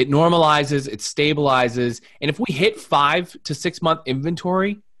 it normalizes, it stabilizes, and if we hit 5 to 6 month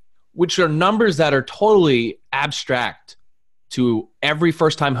inventory, which are numbers that are totally abstract to every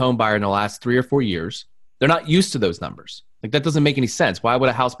first time home buyer in the last 3 or 4 years, they're not used to those numbers. Like, that doesn't make any sense. Why would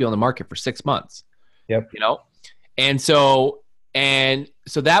a house be on the market for 6 months? Yep. You know? And so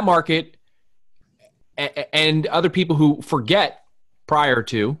that market and other people who forget prior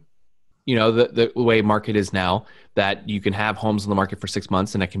to, you know, the way market is now, that you can have homes on the market for 6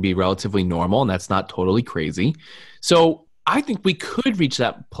 months and that can be relatively normal, and that's not totally crazy. So I think we could reach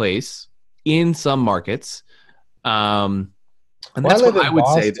that place in some markets. And that's what I would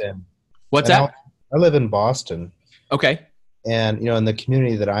say. What's that? I live in Boston. Okay. And, you know, in the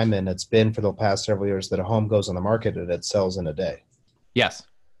community that I'm in, it's been for the past several years that a home goes on the market and it sells in a day. Yes.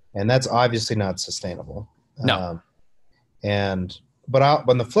 And that's obviously not sustainable. No. But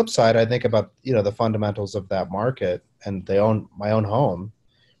on the flip side, I think about, you know, the fundamentals of that market, and my own home,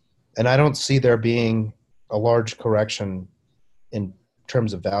 and I don't see there being a large correction in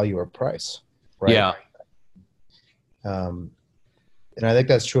terms of value or price. Right? Yeah. And I think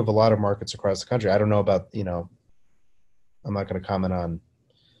that's true of a lot of markets across the country. I don't know about, you know, I'm not going to comment on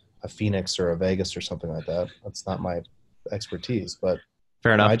a Phoenix or a Vegas or something like that. That's not my expertise, but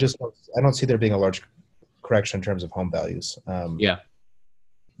fair enough. I don't see there being a large correction in terms of home values. Yeah.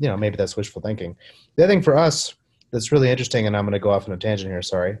 You know, maybe that's wishful thinking. The other thing for us that's really interesting, and I'm going to go off on a tangent here,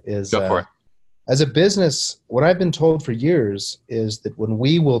 sorry, is go for it. As a business, what I've been told for years is that when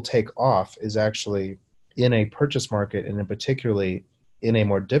we will take off is actually in a purchase market, and in particularly in a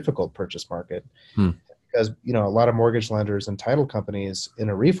more difficult purchase market. Because, you know, a lot of mortgage lenders and title companies in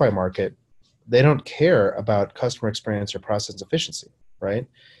a refi market, they don't care about customer experience or process efficiency, right?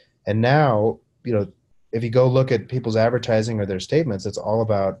 And now, you know, if you go look at people's advertising or their statements, it's all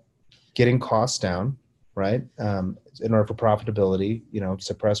about getting costs down, right? In order for profitability, you know,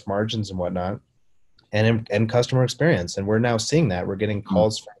 suppress margins and whatnot, and customer experience. And we're now seeing that. We're getting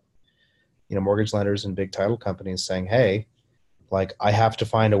calls from, you know, mortgage lenders and big title companies saying, hey, like, I have to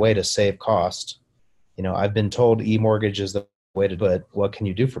find a way to save cost. You know, I've been told e-mortgage is the way to do it. What can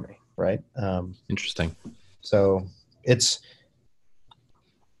you do for me? Right. Interesting. So it's,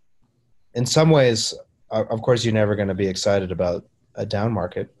 in some ways, of course, you're never going to be excited about a down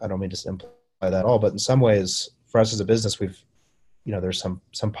market. I don't mean to imply that at all, but in some ways, for us as a business, we've, you know, there's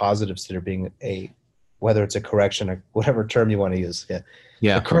some positives that are being whether it's a correction or whatever term you want to use.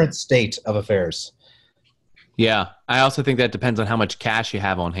 Yeah. The current state of affairs. Yeah. I also think that depends on how much cash you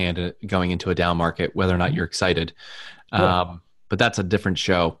have on hand going into a down market, whether or not you're excited. But that's a different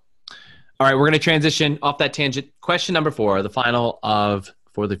show. All right. We're going to transition off that tangent. Question number 4, the final of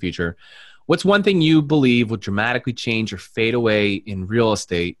For the Future. What's one thing you believe will dramatically change or fade away in real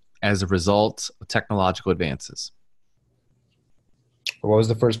estate as a result of technological advances? What was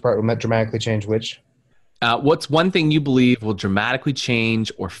the first part? Dramatically change which? What's one thing you believe will dramatically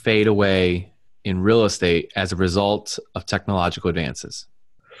change or fade away in real estate as a result of technological advances?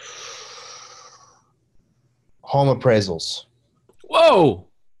 Home appraisals. Whoa!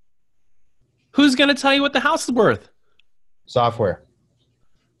 Who's going to tell you what the house is worth? Software.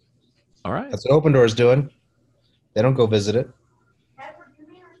 All right. That's what Opendoor is doing. They don't go visit it.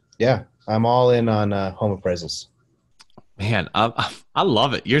 Yeah, I'm all in on home appraisals. Man, I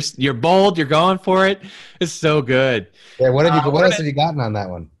love it. You're bold. You're going for it. It's so good. Yeah. What else have you gotten on that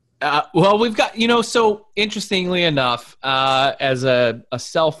one? Well, we've got, you know, so interestingly enough, as a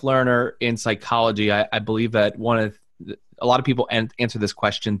self-learner in psychology, I believe that a lot of people answer this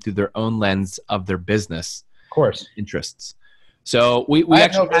question through their own lens of their business, of course, interests. So we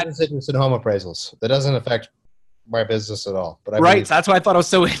actually had interest in home appraisals. That doesn't affect my business at all. But right, so that's why I thought it was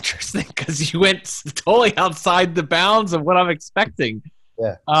so interesting, because you went totally outside the bounds of what I'm expecting.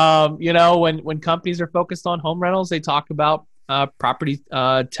 Yeah. You know, when companies are focused on home rentals, they talk about property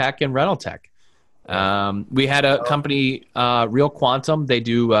tech and rental tech. We had a company, Real Quantum. They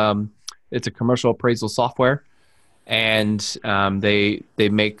do it's a commercial appraisal software, and they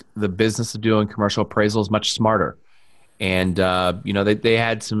make the business of doing commercial appraisals much smarter. And you know, they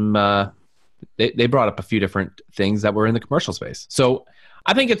had some. They brought up a few different things that were in the commercial space. So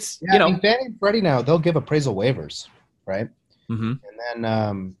I think it's, you know, I mean, Fannie and Freddie now, they'll give appraisal waivers, right? Mm-hmm. And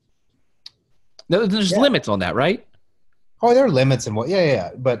then there's limits on that, right? Oh, there are limits and what?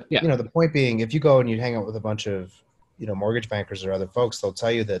 Yeah. But Yeah. the point being, if you go and you hang out with a bunch of mortgage bankers or other folks, they'll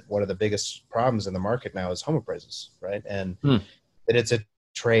tell you that one of the biggest problems in the market now is home appraisals, right? And Hmm. that it's a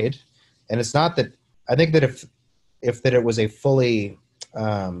trade, and it's not that. I think that if that it was a fully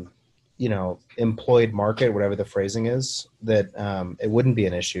employed market, whatever the phrasing is, that it wouldn't be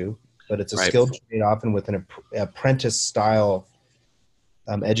an issue. But it's a Right. skilled trade, often with an apprentice style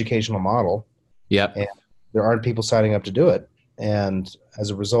educational model, Yep. and there aren't people signing up to do it. And as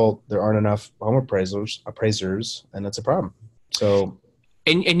a result, there aren't enough home appraisers, and that's a problem. So,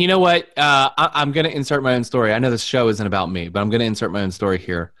 And you know what? I'm going to insert my own story. I know this show isn't about me, but I'm going to insert my own story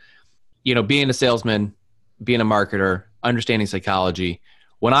here. Being a salesman, being a marketer, understanding psychology.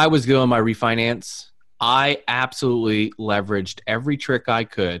 When I was doing my refinance, I absolutely leveraged every trick I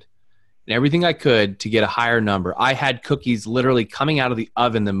could and everything I could to get a higher number. I had cookies literally coming out of the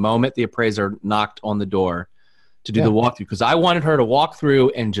oven the moment the appraiser knocked on the door to do the walkthrough, because I wanted her to walk through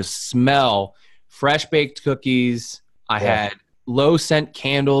and just smell fresh baked cookies. I had low scent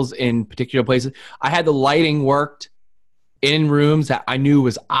candles in particular places. I had the lighting worked in rooms that I knew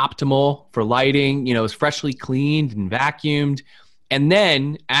was optimal for lighting. It was freshly cleaned and vacuumed. And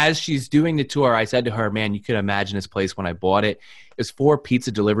then as she's doing the tour, I said to her, man, you could imagine this place when I bought it. It was 4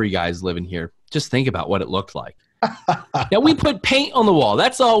 pizza delivery guys living here. Just think about what it looked like. Now, we put paint on the wall.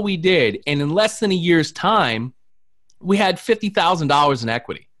 That's all we did. And in less than a year's time, we had $50,000 in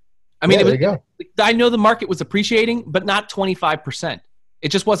equity. I mean, there you go. I know the market was appreciating, but not 25%. It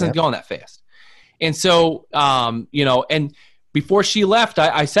just wasn't going that fast. And so, and before she left,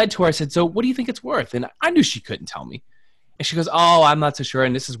 I said to her, I said, so what do you think it's worth? And I knew she couldn't tell me. And she goes, oh, I'm not so sure.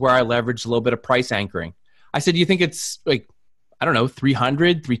 And this is where I leveraged a little bit of price anchoring. I said, do you think it's like, I don't know,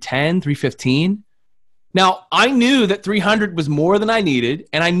 300, 310, 315? Now, I knew that 300 was more than I needed,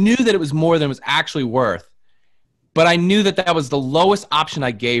 and I knew that it was more than it was actually worth. But I knew that that was the lowest option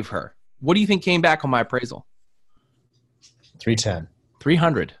I gave her. What do you think came back on my appraisal? 310.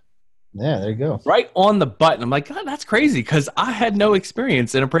 300. Yeah, there you go. Right on the button. I'm like, God, that's crazy, because I had no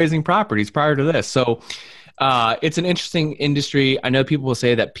experience in appraising properties prior to this. So it's an interesting industry. I know people will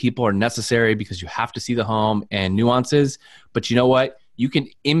say that people are necessary because you have to see the home and nuances. But you know what? You can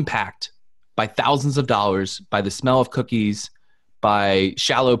impact by thousands of dollars by the smell of cookies, by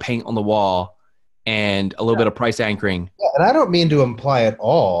shallow paint on the wall, and a little bit of price anchoring. Yeah, and I don't mean to imply at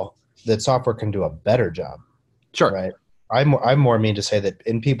all that software can do a better job. Sure. Right. I more mean to say that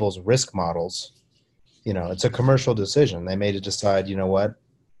in people's risk models, it's a commercial decision. They made to decide, you know what?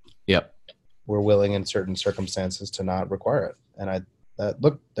 Yep. We're willing in certain circumstances to not require it. And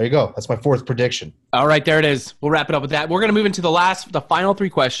look, there you go. That's my 4th prediction. All right, there it is. We'll wrap it up with that. We're going to move into the final 3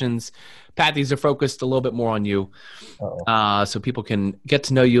 questions. Pat, these are focused a little bit more on you, so people can get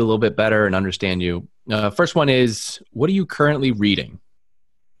to know you a little bit better and understand you. First one is, what are you currently reading?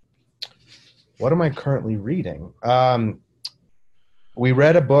 What am I currently reading? We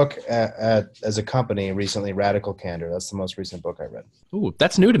read a book as a company recently, Radical Candor. That's the most recent book I read. Ooh,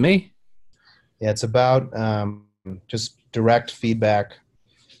 that's new to me. Yeah, it's about just direct feedback,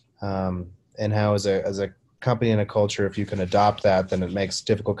 and how as a company and a culture, if you can adopt that, then it makes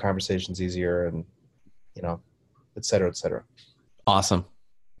difficult conversations easier, and et cetera, et cetera. Awesome.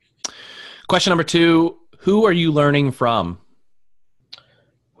 Question number 2, who are you learning from?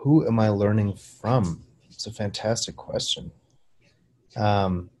 Who am I learning from? It's a fantastic question.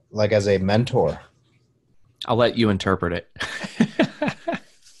 Like as a mentor. I'll let you interpret it.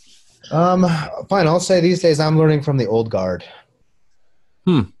 Fine. I'll say these days I'm learning from the old guard.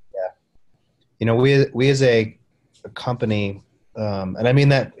 Yeah. We as a company, and I mean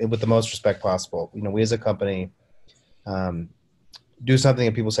that with the most respect possible, we as a company do something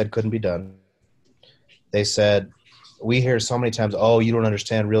that people said couldn't be done. They said, we hear so many times, oh, you don't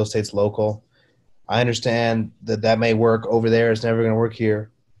understand, real estate's local. I understand that may work over there. It's never going to work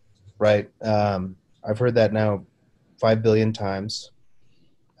here. Right. I've heard that now 5 billion times.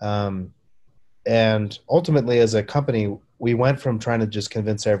 And ultimately, as a company, we went from trying to just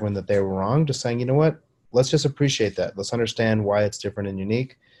convince everyone that they were wrong to saying, you know what, let's just appreciate that. Let's understand why it's different and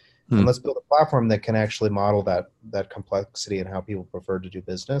unique. And let's build a platform that can actually model that complexity and how people prefer to do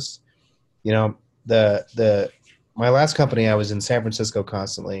business. My last company, I was in San Francisco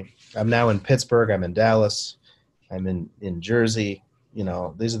constantly. I'm now in Pittsburgh. I'm in Dallas. I'm in Jersey.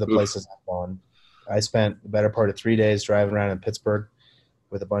 These are the places I've gone. I spent the better part of 3 days driving around in Pittsburgh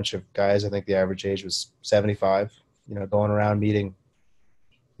with a bunch of guys. I think the average age was 75, going around meeting,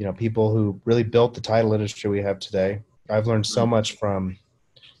 people who really built the title industry we have today. I've learned so much from,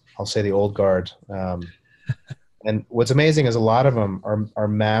 I'll say, the old guard. And what's amazing is a lot of them are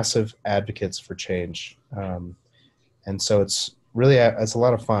massive advocates for change. And so it's a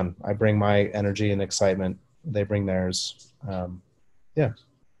lot of fun. I bring my energy and excitement. They bring theirs. Yeah.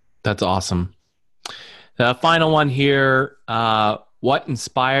 That's awesome. The final one here. What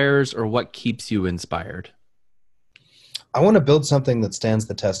inspires or what keeps you inspired? I want to build something that stands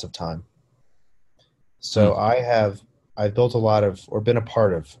the test of time. So I've built been a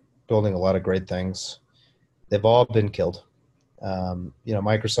part of building a lot of great things. They've all been killed.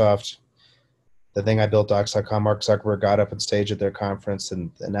 Microsoft, the thing I built, Docs.com, Mark Zuckerberg got up on stage at their conference and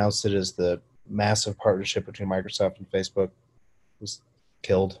announced it as the massive partnership between Microsoft and Facebook, was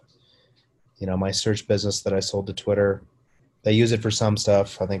killed. My search business that I sold to Twitter, they use it for some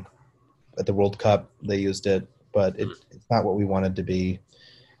stuff. I think at the World Cup they used it, but it's not what we wanted to be.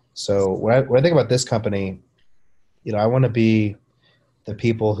 So when I think about this company, I want to be the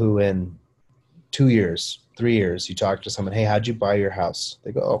people who in 2 years, 3 years, you talk to someone, hey, how'd you buy your house?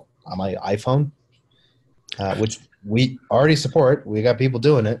 They go, oh, on my iPhone, which we already support. We got people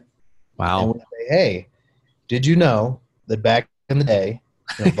doing it. Wow. And we say, hey, did you know that back in the day,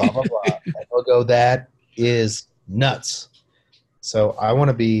 blah, blah, blah. And they'll go, that is nuts. So I want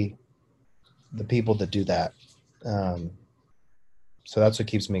to be the people that do that. So that's what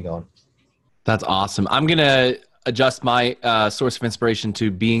keeps me going. That's awesome. I'm going to adjust my source of inspiration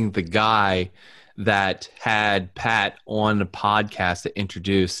to being the guy that had Pat on a podcast that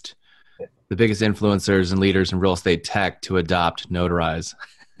introduced the biggest influencers and leaders in real estate tech to adopt Notarize.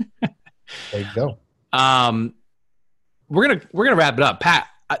 There you go. We're gonna wrap it up. Pat,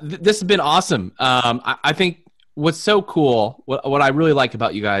 this has been awesome. I think what's so cool, what I really like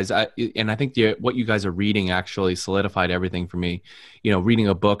about you guys, and I think what you guys are reading actually solidified everything for me. Reading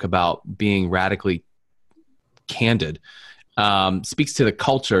a book about being radically candid speaks to the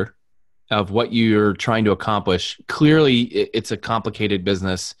culture of what you're trying to accomplish. Clearly, it's a complicated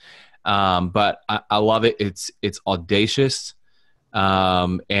business, but I love it. It's audacious,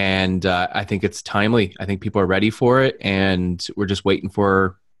 and I think it's timely. I think people are ready for it, and we're just waiting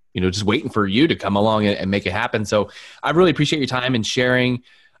for you to come along and make it happen. So I really appreciate your time and sharing.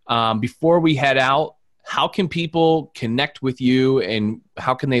 Before we head out, how can people connect with you, and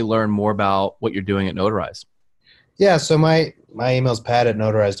how can they learn more about what you're doing at Notarize? Yeah, so my email is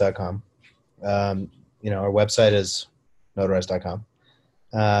pat@notarize.com. Our website is notarize.com.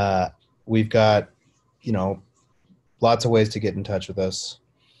 We've got, lots of ways to get in touch with us.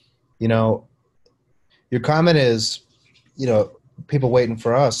 Your comment is, people waiting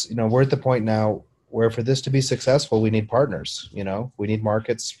for us. We're at the point now where for this to be successful, we need partners. We need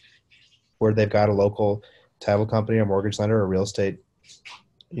markets where they've got a local title company or mortgage lender or real estate,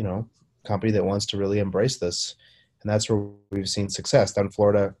 company that wants to really embrace this. And that's where we've seen success. Down in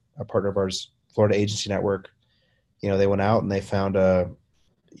Florida, a partner of ours, Florida Agency Network, they went out and they found a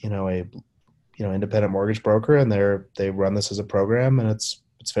independent mortgage broker, and they run this as a program, and it's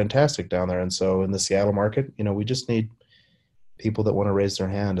fantastic down there. And so in the Seattle market, we just need people that want to raise their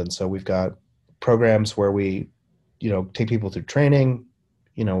hand. And so we've got programs where we, take people through training,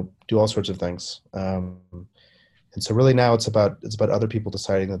 do all sorts of things. And so really now it's about other people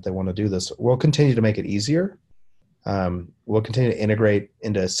deciding that they want to do this. We'll continue to make it easier. We'll continue to integrate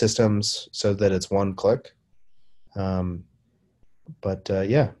into systems so that it's one click. But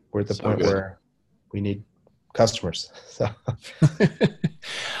we're at the point where we need customers. So.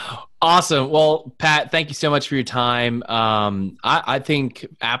 Awesome. Well, Pat, thank you so much for your time. I think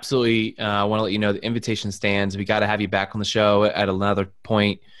absolutely, I want to let you know the invitation stands. We got to have you back on the show at another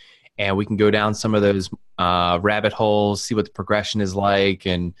point, and we can go down some of those rabbit holes, see what the progression is like,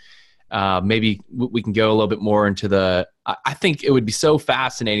 and maybe we can go a little bit more into I think it would be so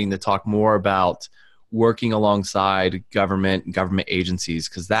fascinating to talk more about working alongside government and government agencies,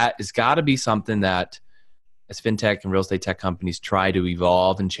 because that has got to be something that, as fintech and real estate tech companies try to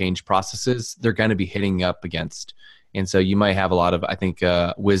evolve and change processes, they're going to be hitting up against. And so you might have a lot of, I think,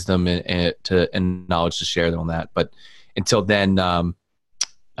 wisdom and knowledge to share on that. But until then,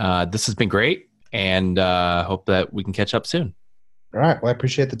 this has been great, and hope that we can catch up soon. All right. Well, I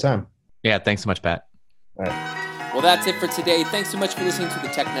appreciate the time. Yeah. Thanks so much, Pat. All right. Well, that's it for today. Thanks so much for listening to the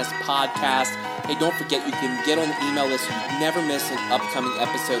TechNest podcast. Hey, don't forget you can get on the email list so you never miss an upcoming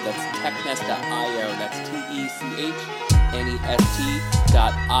episode. That's technest.io. That's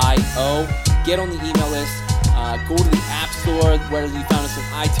TECHNEST.io. Get on the email list. Go to the App Store, whether you found us on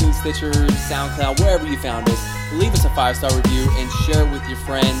iTunes, Stitcher, SoundCloud, wherever you found us. Leave us a 5-star review and share it with your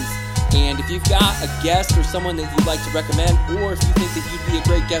friends. And if you've got a guest or someone that you'd like to recommend, or if you think that you'd be a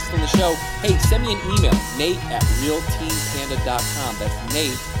great guest on the show, hey, send me an email, nate@realteampanda.com. That's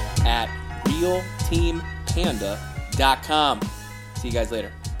nate@realteampanda.com. See you guys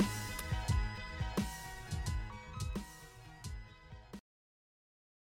later.